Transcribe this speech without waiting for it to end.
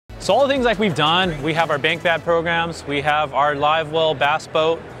So all the things like we've done, we have our bank bat programs, we have our live well bass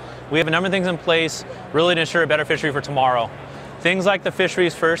boat, we have a number of things in place really to ensure a better fishery for tomorrow. Things like the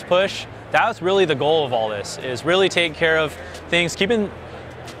fisheries first push, that's really the goal of all this, is really taking care of things, keeping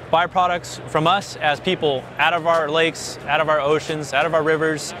byproducts from us as people out of our lakes, out of our oceans, out of our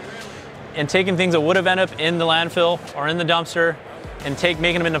rivers, and taking things that would have ended up in the landfill or in the dumpster and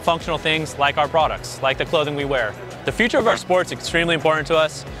making them into functional things like our products, like the clothing we wear. The future of our sport is extremely important to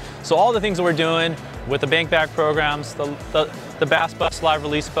us. So all the things that we're doing with the bank back programs, the Bass Bus live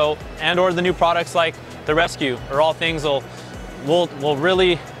release boat, and or the new products like the Rescue are all things we'll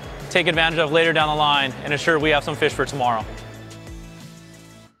really take advantage of later down the line and ensure we have some fish for tomorrow.